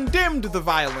condemned the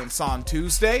violence on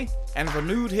Tuesday and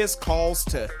renewed his calls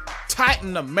to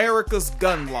tighten America's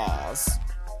gun laws.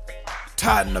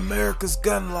 Tighten America's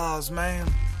gun laws, man.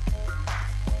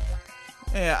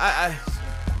 Yeah,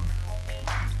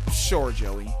 Sure,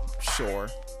 Joey. Sure.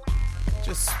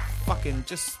 Just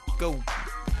go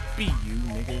be you,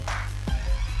 nigga.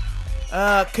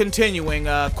 Continuing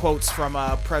quotes from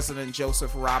President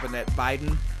Joseph Robinette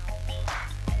Biden.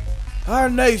 Our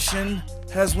nation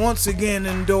has once again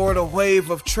endured a wave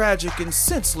of tragic and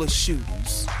senseless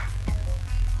shootings.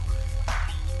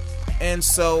 And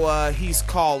so he's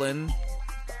calling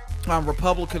on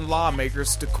Republican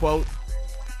lawmakers to, quote,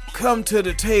 come to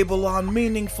the table on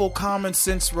meaningful common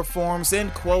sense reforms,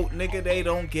 end quote. Nigga, they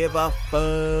don't give a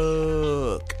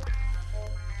fuck.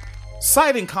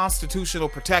 Citing constitutional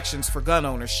protections for gun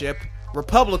ownership,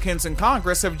 Republicans in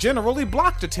Congress have generally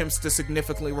blocked attempts to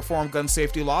significantly reform gun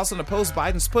safety laws and oppose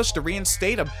Biden's push to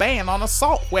reinstate a ban on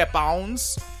assault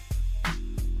weapons.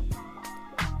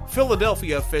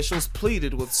 Philadelphia officials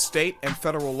pleaded with state and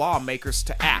federal lawmakers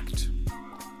to act.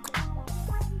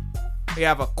 We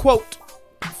have a quote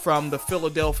from the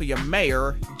Philadelphia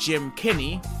mayor, Jim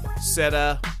Kenney,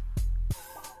 said,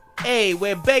 hey,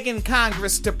 we're begging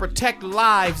Congress to protect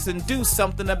lives and do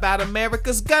something about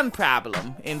America's gun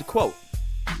problem, end quote.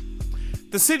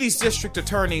 The city's district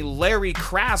attorney, Larry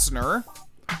Krasner,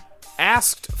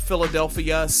 asked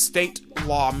Philadelphia state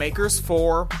lawmakers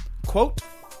for, quote,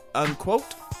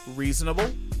 unquote,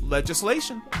 reasonable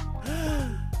legislation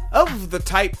of the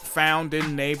type found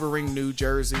in neighboring New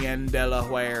Jersey and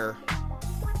Delaware.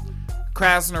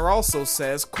 Krasner also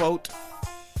says, quote,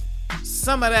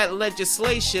 some of that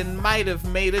legislation might have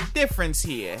made a difference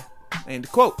here, end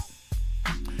quote.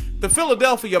 The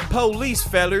Philadelphia police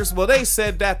fellers, well, they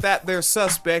said that their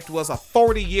suspect was a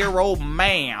 40-year-old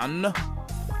man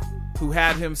who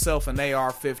had himself an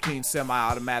AR-15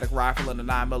 semi-automatic rifle and a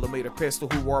 9mm pistol,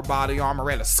 who wore body armor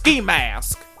and a ski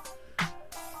mask.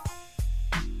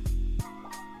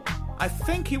 I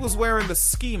think he was wearing the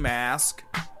ski mask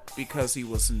because he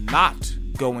was not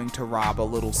going to rob a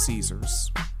Little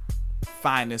Caesars,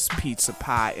 finest pizza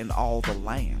pie in all the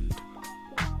land.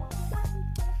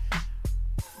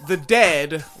 The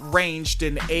dead ranged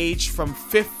in age from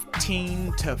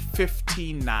 15 to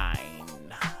 59.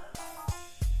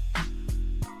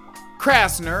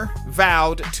 Krasner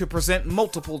vowed to present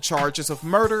multiple charges of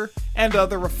murder and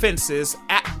other offenses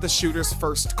at the shooter's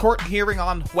first court hearing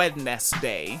on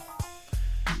Wednesday.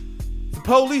 The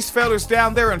police fellas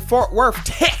down there in Fort Worth,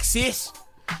 Texas,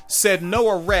 said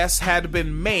no arrests had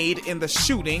been made in the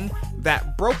shooting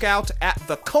that broke out at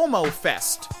the Como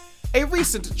Fest, a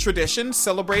recent tradition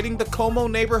celebrating the Como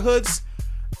neighborhood's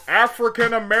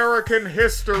African American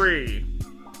history.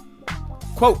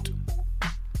 Quote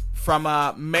from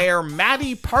Mayor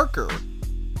Maddie Parker: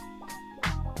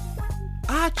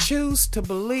 I choose to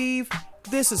believe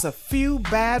this is a few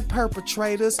bad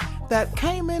perpetrators that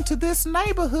came into this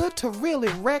neighborhood to really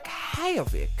wreak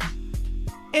havoc.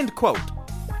 End quote.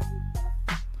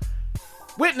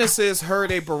 Witnesses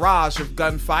heard a barrage of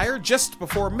gunfire just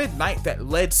before midnight that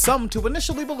led some to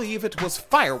initially believe it was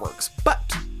fireworks,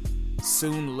 but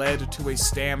soon led to a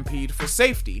stampede for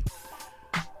safety.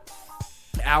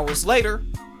 Hours later,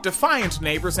 defiant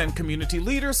neighbors and community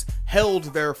leaders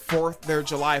held their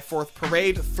July 4th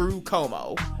parade through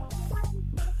Como.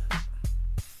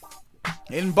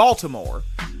 In Baltimore,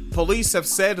 police have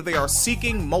said they are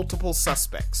seeking multiple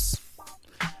suspects.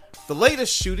 The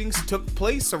latest shootings took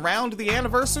place around the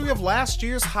anniversary of last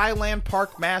year's Highland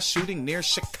Park mass shooting near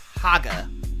Chicago.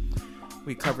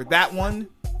 We covered that one.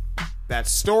 That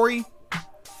story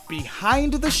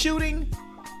behind the shooting,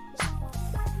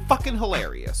 fucking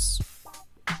hilarious.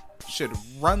 Should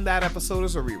run that episode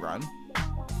as a rerun.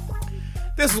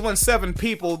 This is when 7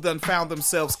 people then found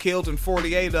themselves killed and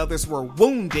 48 others were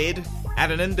wounded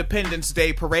at an Independence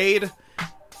Day parade.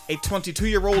 A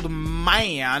 22-year-old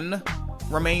man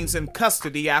remains in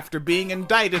custody after being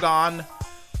indicted on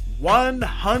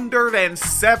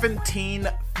 117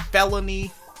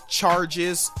 felony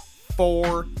charges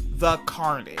for the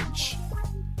carnage.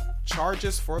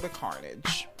 Charges for the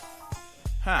carnage.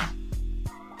 Huh.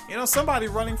 You know, somebody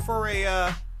running for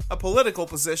a political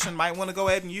position might want to go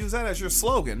ahead and use that as your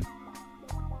slogan.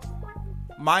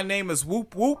 My name is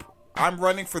Whoop Whoop. I'm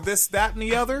running for this, that, and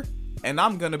the other. And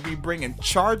I'm going to be bringing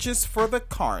charges for the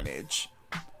carnage.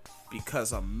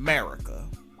 Because America,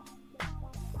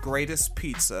 greatest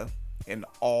pizza in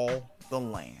all the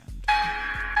land.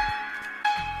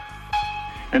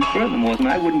 And furthermore,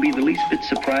 I wouldn't be the least bit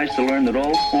surprised to learn that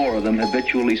all 4 of them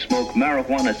habitually smoke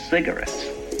marijuana cigarettes.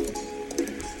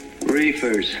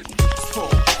 Reefers. Full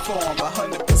form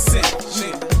 100%.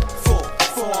 Full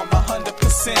form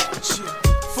 100%.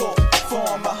 Full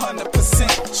form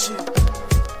 100%.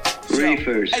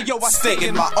 Reefers. Hey yo, I stay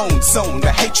in my own zone.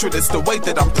 The hatred is the way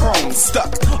that I'm prone.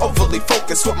 Stuck, overly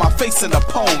focused with my face in a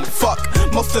poem. Fuck,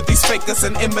 most of these fakers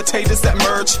and imitators that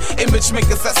merge. Image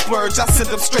makers that splurge, I send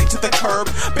them straight to the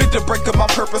curb. Been the break of my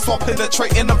purpose while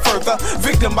penetrating them further.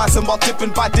 Victimizing while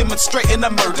dipping by demonstrating a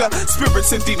murder.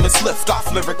 Spirits and demons lift off,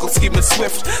 lyrical scheming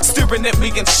swift. Staring at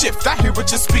me and shift, I hear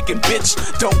what you're speaking, bitch.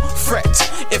 Don't fret,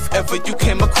 if ever you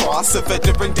came across a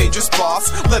veteran dangerous boss,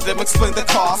 let them explain the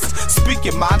cost. Speak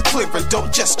your mind clear and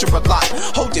don't gesture a lot.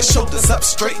 Hold your shoulders up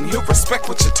straight and he'll respect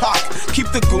what you talk.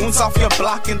 Keep the goons off your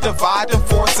block and divide the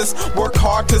forces. Work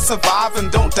hard to survive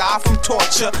and don't die from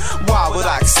torture. Why would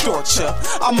I extort you?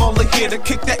 I'm only here to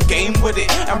kick that game with it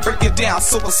and break it down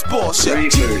so it's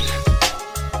bullshit.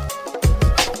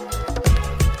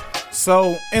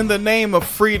 So, in the name of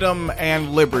freedom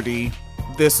and liberty,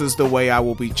 this is the way I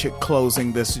will be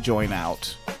closing this joint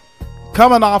out.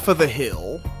 Coming off of the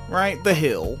Hill, right? The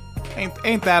Hill.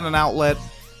 Ain't that an outlet?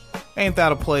 Ain't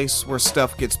that a place where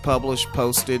stuff gets published,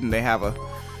 posted, and they have a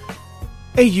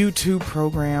YouTube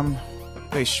program?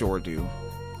 They sure do.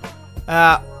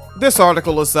 This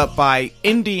article is up by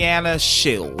Indiana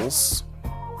Shills.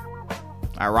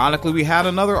 Ironically, we had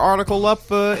another article up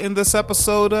in this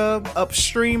episode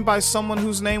upstream by someone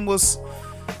whose name was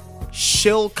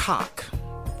Shillcock.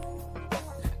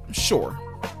 Sure.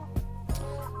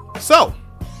 So,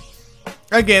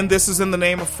 again, this is in the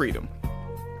name of freedom.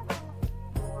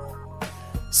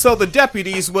 So the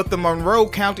deputies with the Monroe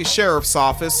County Sheriff's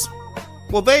Office,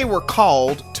 well, they were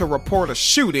called to report a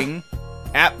shooting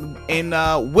in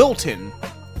Wilton,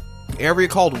 area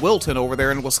called Wilton over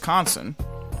there in Wisconsin.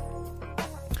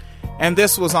 And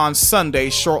this was on Sunday,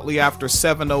 shortly after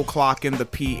 7 o'clock in the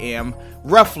p.m.,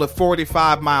 roughly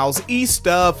 45 miles east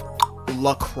of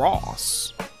La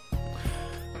Crosse.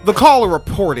 The caller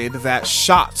reported that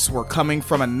shots were coming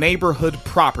from a neighborhood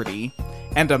property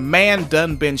and a man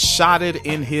done been shotted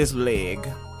in his leg.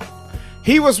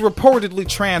 He was reportedly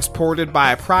transported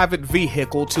by a private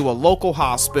vehicle to a local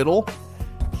hospital.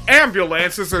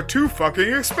 Ambulances are too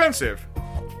fucking expensive.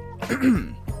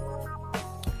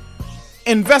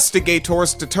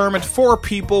 Investigators determined 4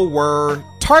 people were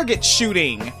target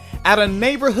shooting at a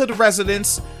neighborhood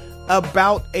residence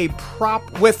without a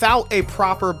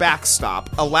proper backstop,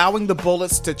 allowing the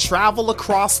bullets to travel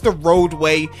across the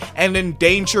roadway and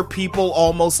endanger people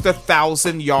almost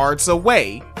 1,000 yards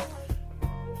away.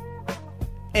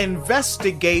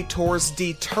 Investigators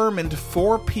determined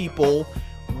 4 people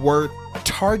were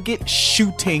target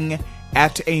shooting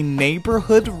at a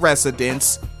neighborhood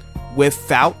residence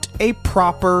without a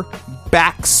proper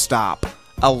backstop,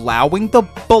 allowing the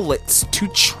bullets to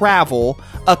travel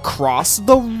across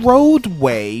the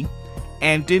roadway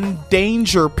and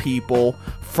endanger people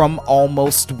from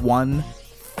almost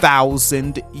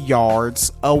 1,000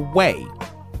 yards away.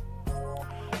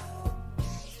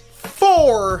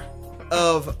 4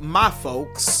 of my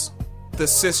folks, the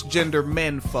cisgender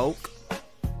men folk,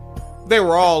 they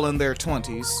were all in their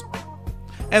 20s,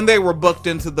 and they were booked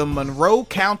into the Monroe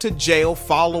County Jail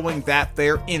following that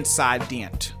their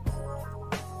incident.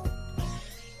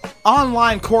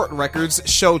 Online court records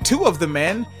show 2 of the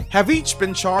men have each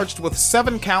been charged with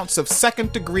 7 counts of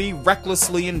second-degree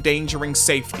recklessly endangering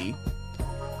safety.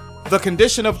 The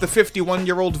condition of the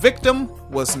 51-year-old victim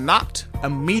was not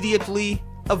immediately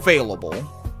available.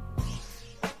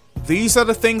 These are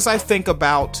the things I think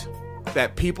about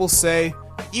that people say,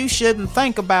 you shouldn't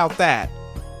think about that.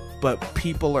 But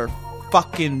people are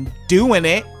fucking doing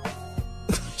it.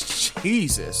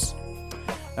 Jesus.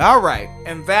 Alright,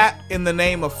 and that in the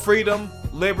name of freedom,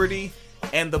 liberty,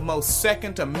 and the most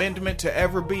Second Amendment to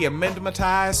ever be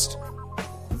amendmentized,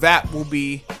 that will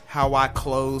be how I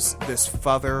close this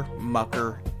further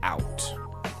mucker out.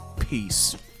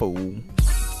 Peace, fool.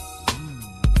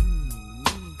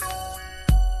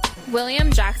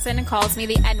 William Jackson calls me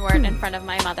the N-word in front of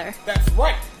my mother. That's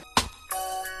right.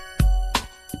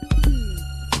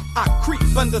 I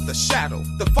creep under the shadow,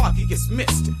 the foggiest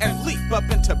mist, and leap up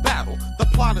into battle. The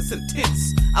plot is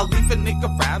intense. I leave a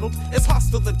nigga rattled. It's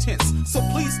hostile intense. So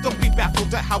please don't be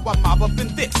baffled at how I mob up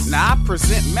in this. Now I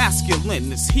present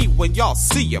masculine as he when y'all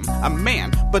see him. A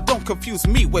man, but don't confuse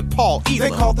me with Paul either.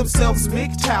 They call themselves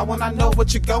MGTOW, and I know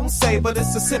what you're gon' say, but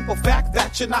it's a simple fact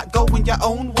that you're not going your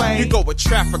own way. You go with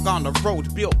traffic on a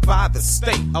road built by the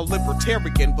state. A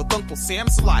libertarian with Uncle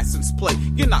Sam's license plate.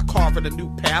 You're not carving a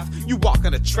new path. You walk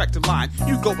on a track line.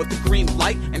 You go with the green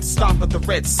light and stop at the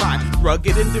red sign.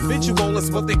 Rugged individual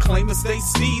is what they claim as they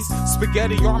steez.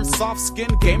 Spaghetti arm, soft skin,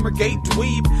 gamergate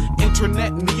dweeb.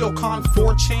 Internet neocon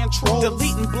 4chan troll.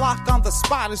 Deleting block on the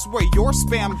spot is where your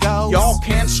spam goes. Y'all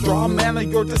can't straw man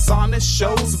your dishonest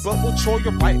shows, but we'll troll you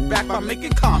right back by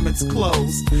making comments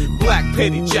closed. Black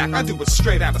petty jack, I do it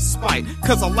straight out of spite,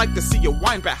 cause I like to see you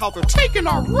whine about how they're taking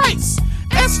our rights.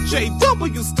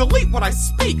 SJWs delete what I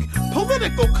speak.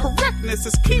 Political correctness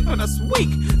is keeping us weak.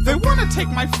 They wanna take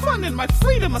my fun and my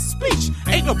freedom of speech.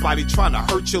 Ain't nobody trying to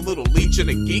hurt your little legion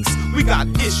of geeks. We got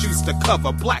issues to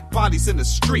cover, black bodies in the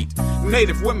street,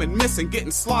 native women missing,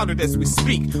 getting slaughtered as we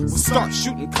speak. We'll start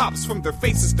shooting cops from their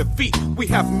faces to feet. We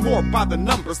have more by the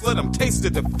numbers, let them taste the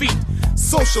defeat.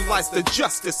 Socialize the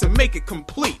justice and make it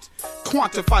complete.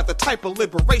 Quantify the type of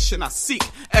liberation I seek.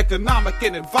 Economic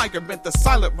and environment, the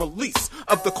silent release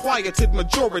of the quieted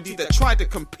majority that try to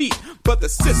compete. But the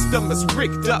system is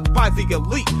rigged up by the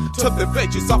elite. Took the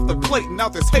veggies off the plate, now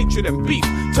there's hatred and beef.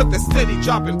 Took the steady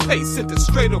job and pay, sent it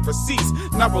straight overseas.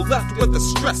 Now we're left with the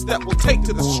stress that we'll take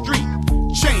to the street.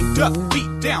 Chained up,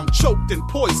 beat down, choked and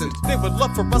poisoned. They would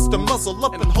love for us to muzzle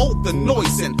up and hold the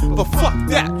noise in. But fuck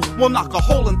that, we'll knock a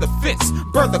hole in the fence.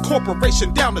 Burn the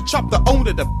corporation down and chop the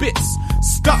owner to bits.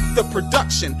 Stop the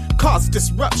production, cause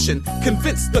disruption.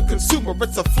 Convince the consumer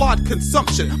it's a flawed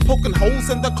consumption. Poking holes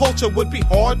in the culture would be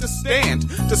hard to stand.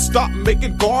 To stop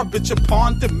making garbage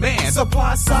upon demand.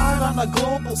 Supply side on a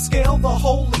global scale, the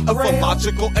holy grail of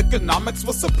illogical economics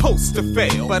was supposed to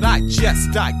fail. But I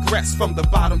just digress from the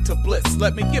bottom to bliss.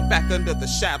 Let me get back under the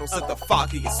shadows of the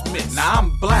foggiest mist. Now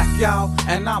I'm black, y'all,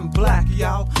 and I'm black,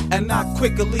 y'all, and I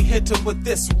quickly hit him with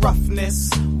this roughness.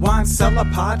 Wine Cellar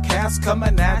Podcast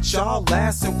coming at y'all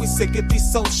last, and we sick of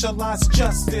desocialized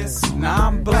justice. Now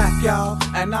I'm black, y'all,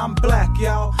 and I'm black,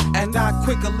 y'all, and I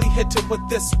quickly hit him with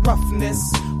this roughness.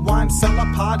 Wine Cellar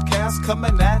Podcast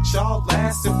coming at y'all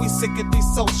last, and we sick of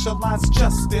desocialized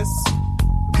justice.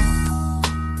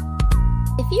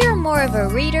 If you're more of a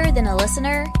reader than a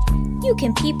listener, you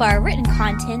can peep our written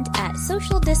content at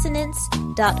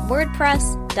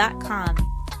socialdissonance.wordpress.com.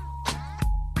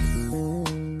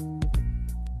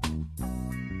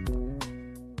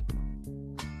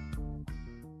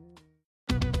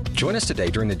 Join us today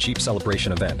during the Jeep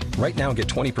Celebration event. Right now, get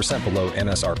 20% below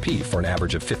MSRP for an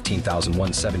average of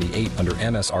 $15,178 under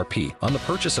MSRP on the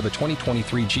purchase of a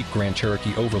 2023 Jeep Grand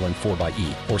Cherokee Overland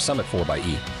 4xE or Summit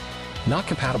 4xE. Not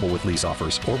compatible with lease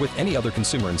offers or with any other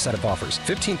consumer incentive offers.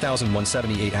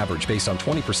 $15,178 average based on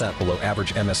 20% below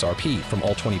average MSRP from all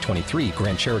 2023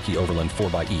 Grand Cherokee Overland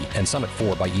 4xE and Summit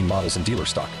 4xE models in dealer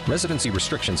stock. Residency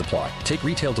restrictions apply. Take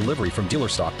retail delivery from dealer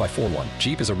stock by 4/1.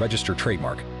 Jeep is a registered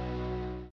trademark.